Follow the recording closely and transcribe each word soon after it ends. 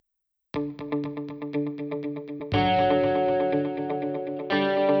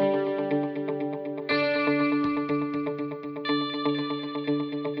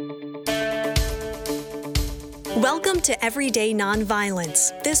Welcome to Everyday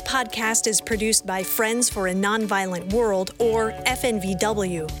Nonviolence. This podcast is produced by Friends for a Nonviolent World, or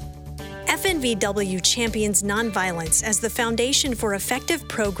FNVW. FNVW champions nonviolence as the foundation for effective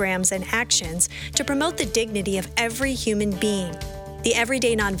programs and actions to promote the dignity of every human being. The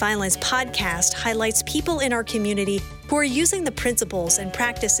Everyday Nonviolence podcast highlights people in our community who are using the principles and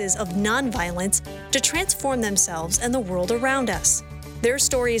practices of nonviolence to transform themselves and the world around us. Their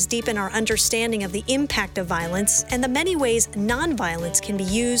stories deepen our understanding of the impact of violence and the many ways nonviolence can be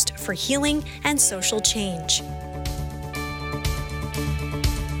used for healing and social change.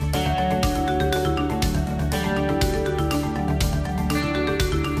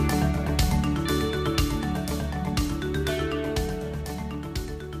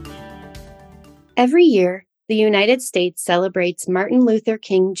 Every year, the United States celebrates Martin Luther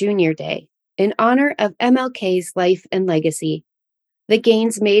King Jr. Day in honor of MLK's life and legacy. The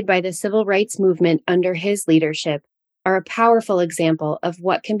gains made by the civil rights movement under his leadership are a powerful example of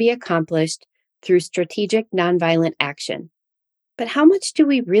what can be accomplished through strategic nonviolent action. But how much do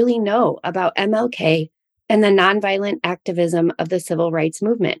we really know about MLK and the nonviolent activism of the civil rights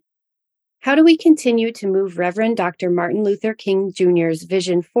movement? How do we continue to move Reverend Dr. Martin Luther King Jr.'s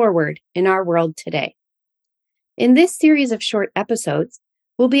vision forward in our world today? In this series of short episodes,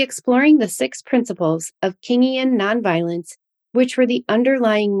 we'll be exploring the 6 principles of Kingian nonviolence, which were the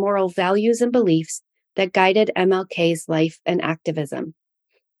underlying moral values and beliefs that guided MLK's life and activism.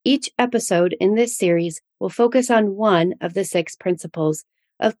 Each episode in this series will focus on one of the 6 principles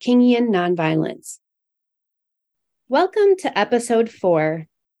of Kingian nonviolence. Welcome to Episode 4,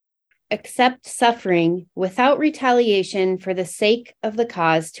 Accept Suffering Without Retaliation for the Sake of the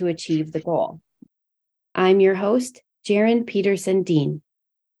Cause to Achieve the Goal. I'm your host, Jaren Peterson Dean.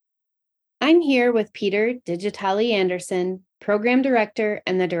 I'm here with Peter Digitali Anderson, Program Director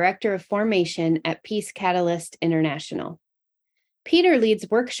and the Director of Formation at Peace Catalyst International. Peter leads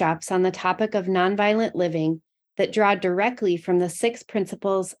workshops on the topic of nonviolent living that draw directly from the 6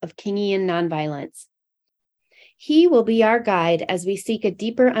 principles of Kingian nonviolence. He will be our guide as we seek a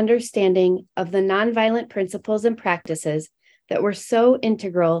deeper understanding of the nonviolent principles and practices that were so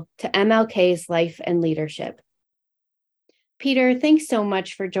integral to MLK's life and leadership. Peter, thanks so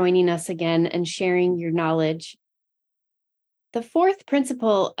much for joining us again and sharing your knowledge. The 4th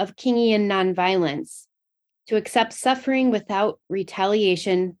principle of Kingian nonviolence, to accept suffering without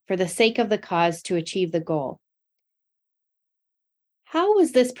retaliation for the sake of the cause to achieve the goal. How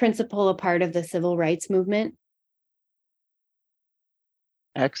was this principle a part of the civil rights movement?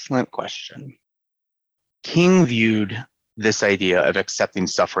 Excellent question. King viewed this idea of accepting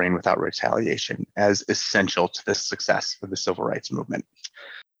suffering without retaliation as essential to the success of the civil rights movement.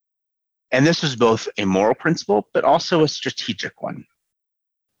 And this was both a moral principle, but also a strategic one.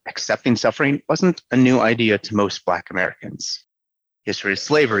 Accepting suffering wasn't a new idea to most Black Americans. History of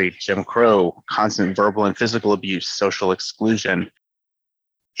slavery, Jim Crow, constant verbal and physical abuse, social exclusion.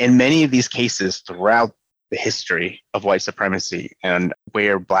 In many of these cases throughout the history of white supremacy and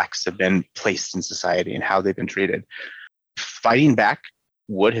where Blacks have been placed in society and how they've been treated, fighting back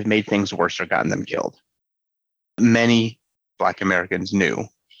would have made things worse or gotten them killed. Many Black Americans knew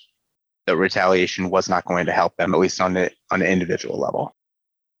that retaliation was not going to help them, at least on an individual level.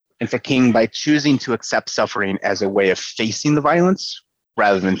 And for King, by choosing to accept suffering as a way of facing the violence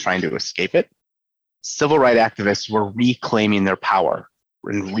rather than trying to escape it, civil rights activists were reclaiming their power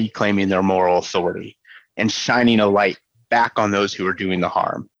and reclaiming their moral authority and shining a light back on those who were doing the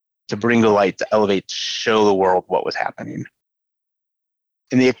harm, to bring the light, to elevate, to show the world what was happening.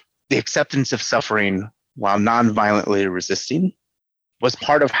 And the acceptance of suffering while non-violently resisting was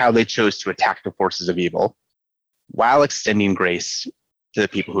part of how they chose to attack the forces of evil while extending grace to the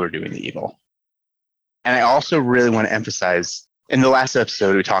people who are doing the evil. And I also really want to emphasize, in the last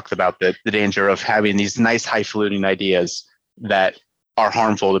episode, we talked about the danger of having these nice, highfalutin ideas that are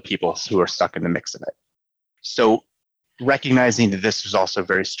harmful to people who are stuck in the mix of it. So recognizing that this was also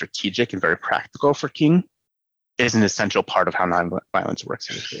very strategic and very practical for King is an essential part of how nonviolence works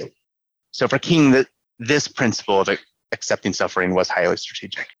in the field. So for King, this principle of accepting suffering was highly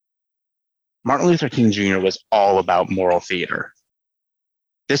strategic. Martin Luther King Jr. was all about moral theater.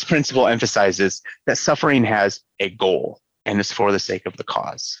 This principle emphasizes that suffering has a goal and is for the sake of the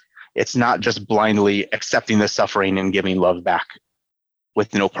cause. It's not just blindly accepting the suffering and giving love back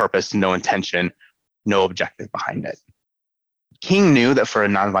with no purpose, no intention, no objective behind it. King knew that for a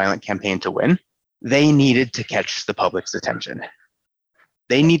nonviolent campaign to win, they needed to catch the public's attention.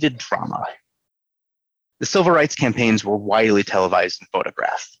 They needed drama. The civil rights campaigns were widely televised and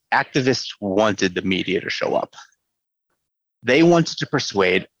photographed. Activists wanted the media to show up. They wanted to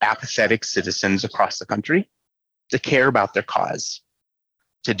persuade apathetic citizens across the country to care about their cause.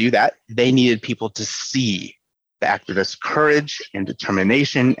 To do that, they needed people to see the activists' courage and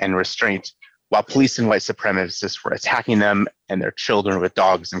determination and restraint while police and white supremacists were attacking them and their children with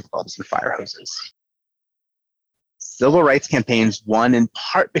dogs and clubs and fire hoses. Civil rights campaigns won in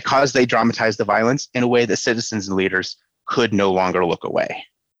part because they dramatized the violence in a way that citizens and leaders could no longer look away.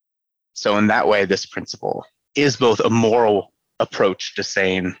 So in that way, this principle is both a moral approach to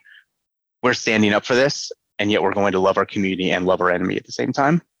saying we're standing up for this, and yet we're going to love our community and love our enemy at the same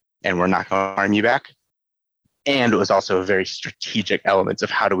time, and we're not going to harm you back. And it was also a very strategic element of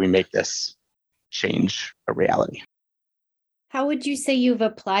how do we make this change a reality. How would you say you've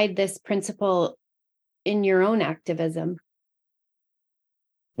applied this principle in your own activism?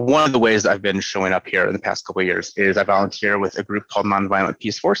 One of the ways I've been showing up here in the past couple of years is I volunteer with a group called Nonviolent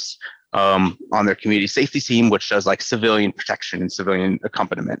Peace Force on their community safety team, which does like civilian protection and civilian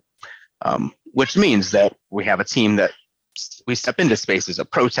accompaniment, which means that we have a team that we step into spaces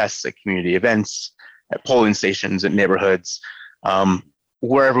at protests, at community events, at polling stations, at neighborhoods,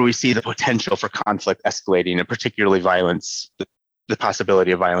 wherever we see the potential for conflict escalating, and particularly violence, the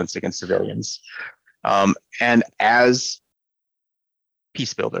possibility of violence against civilians. And as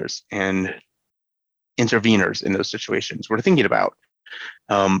peace builders and interveners in those situations, we're thinking about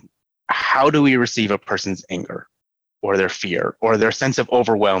how do we receive a person's anger or their fear or their sense of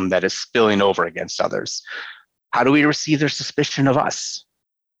overwhelm that is spilling over against others? How do we receive their suspicion of us?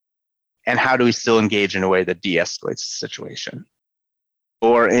 And how do we still engage in a way that de-escalates the situation?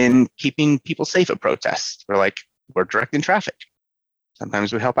 Or in keeping people safe at protests, we're directing traffic.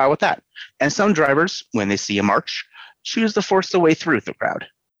 Sometimes we help out with that. And some drivers, when they see a march, choose to force their way through the crowd.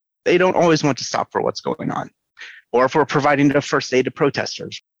 They don't always want to stop for what's going on. Or if we're providing the first aid to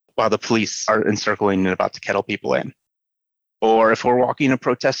protesters while the police are encircling and about to kettle people in. Or if we're walking a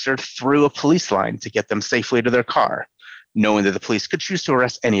protester through a police line to get them safely to their car, knowing that the police could choose to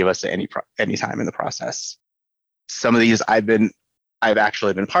arrest any of us at any time in the process. Some of these I've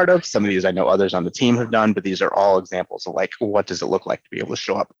actually been part of. Some of these I know others on the team have done, but these are all examples of what does it look like to be able to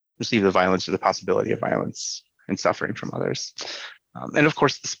show up, receive the violence or the possibility of violence and suffering from others. And of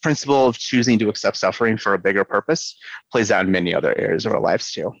course, this principle of choosing to accept suffering for a bigger purpose plays out in many other areas of our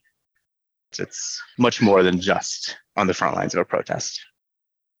lives too. It's much more than just on the front lines of a protest.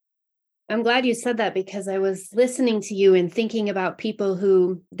 I'm glad you said that, because I was listening to you and thinking about people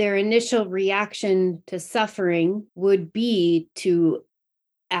who their initial reaction to suffering would be to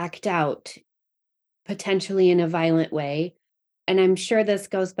act out, potentially in a violent way. And I'm sure this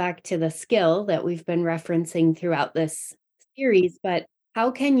goes back to the skill that we've been referencing throughout this series, but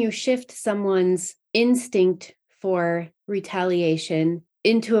how can you shift someone's instinct for retaliation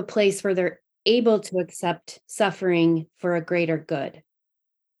into a place where they're able to accept suffering for a greater good?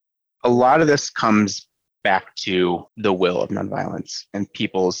 A lot of this comes back to the will of nonviolence and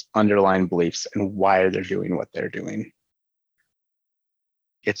people's underlying beliefs and why they're doing what they're doing.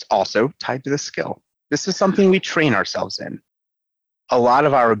 It's also tied to the skill. This is something we train ourselves in. A lot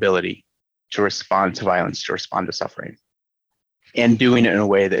of our ability to respond to violence, to respond to suffering, and doing it in a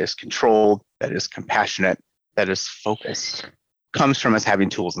way that is controlled, that is compassionate, that is focused, comes from us having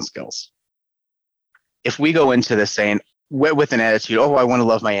tools and skills. If we go into this saying, with an attitude, I want to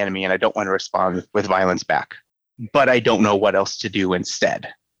love my enemy and I don't want to respond with violence back, but I don't know what else to do instead.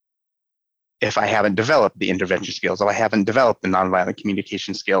 If I haven't developed the intervention skills, if I haven't developed the nonviolent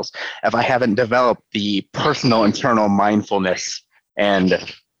communication skills, if I haven't developed the personal internal mindfulness and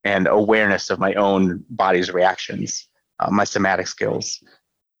awareness of my own body's reactions, my somatic skills,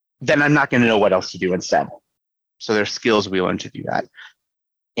 then I'm not going to know what else to do instead. So there's skills we learn to do that.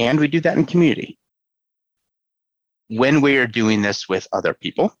 And we do that in community. When we are doing this with other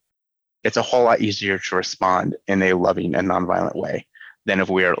people, it's a whole lot easier to respond in a loving and nonviolent way than if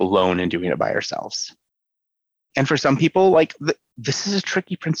we are alone and doing it by ourselves. And for some people, this is a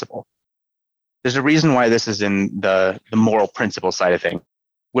tricky principle. There's a reason why this is in the moral principle side of things,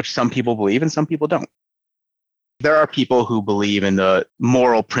 which some people believe and some people don't. There are people who believe in the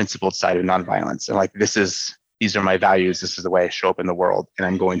moral principled side of nonviolence and these are my values, this is the way I show up in the world, and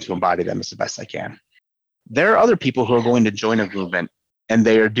I'm going to embody them as the best I can. There are other people who are going to join a movement and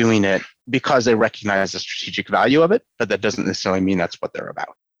they are doing it because they recognize the strategic value of it, but that doesn't necessarily mean that's what they're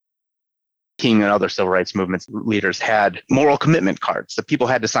about. King and other civil rights movement leaders had moral commitment cards that people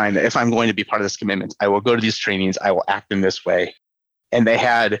had to sign that if I'm going to be part of this commitment, I will go to these trainings, I will act in this way. And they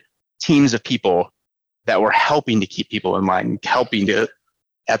had teams of people that were helping to keep people in line, helping to,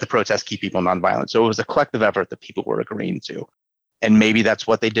 at the protest, keep people nonviolent. So it was a collective effort that people were agreeing to. And maybe that's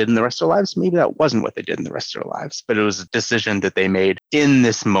what they did in the rest of their lives. Maybe that wasn't what they did in the rest of their lives. But it was a decision that they made in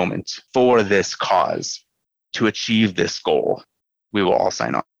this moment for this cause to achieve this goal, we will all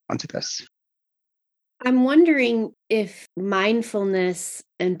sign on to this. I'm wondering if mindfulness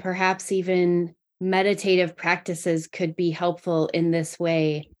and perhaps even meditative practices could be helpful in this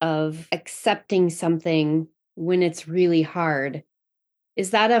way of accepting something when it's really hard.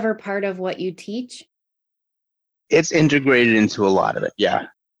 Is that ever part of what you teach? It's integrated into a lot of it, yeah.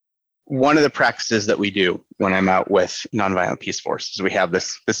 One of the practices that we do when I'm out with Nonviolent Peace Force is we have the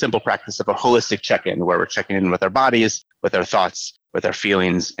simple practice of a holistic check-in where we're checking in with our bodies, with our thoughts, with our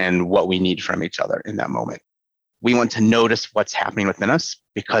feelings, and what we need from each other in that moment. We want to notice what's happening within us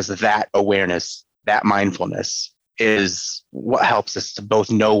because that awareness, that mindfulness is what helps us to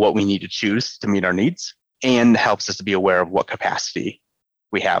both know what we need to choose to meet our needs and helps us to be aware of what capacity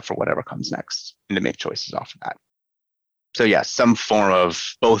we have for whatever comes next and to make choices off of that. So yes, some form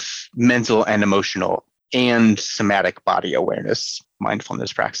of both mental and emotional and somatic body awareness,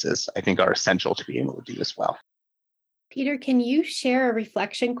 mindfulness practices, I think are essential to be able to do as well. Peter, can you share a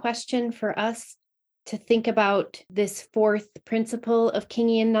reflection question for us to think about this fourth principle of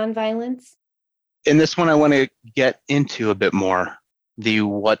Kingian nonviolence? In this one, I want to get into a bit more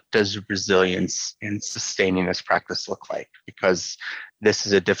what does resilience and sustaining this practice look like? Because this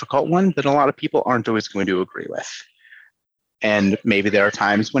is a difficult one that a lot of people aren't always going to agree with. And maybe there are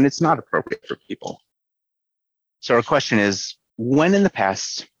times when it's not appropriate for people. So our question is, when in the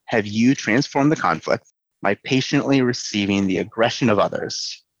past have you transformed the conflict by patiently receiving the aggression of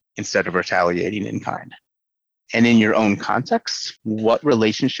others instead of retaliating in kind? And in your own context, what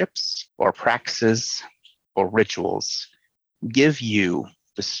relationships or practices or rituals give you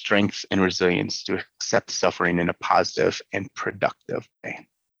the strength and resilience to accept suffering in a positive and productive way?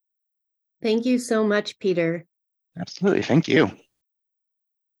 Thank you so much, Peter. Absolutely. Thank you.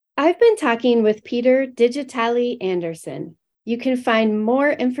 I've been talking with Peter Digitale Anderson. You can find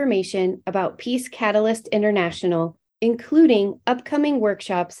more information about Peace Catalyst International, including upcoming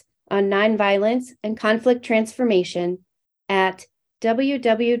workshops on nonviolence and conflict transformation, at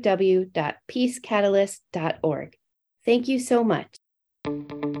www.peacecatalyst.org. Thank you so much.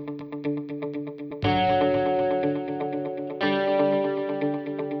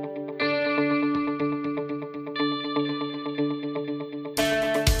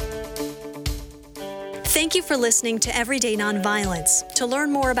 Thank you for listening to Everyday Nonviolence. To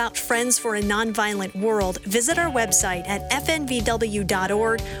learn more about Friends for a Nonviolent World, visit our website at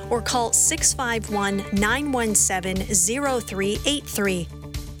fnvw.org or call 651-917-0383.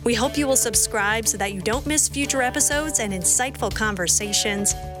 We hope you will subscribe so that you don't miss future episodes and insightful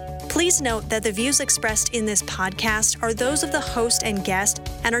conversations. Please note that the views expressed in this podcast are those of the host and guest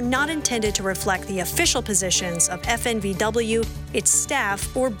and are not intended to reflect the official positions of FNVW, its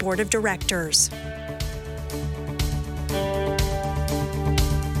staff, or board of directors.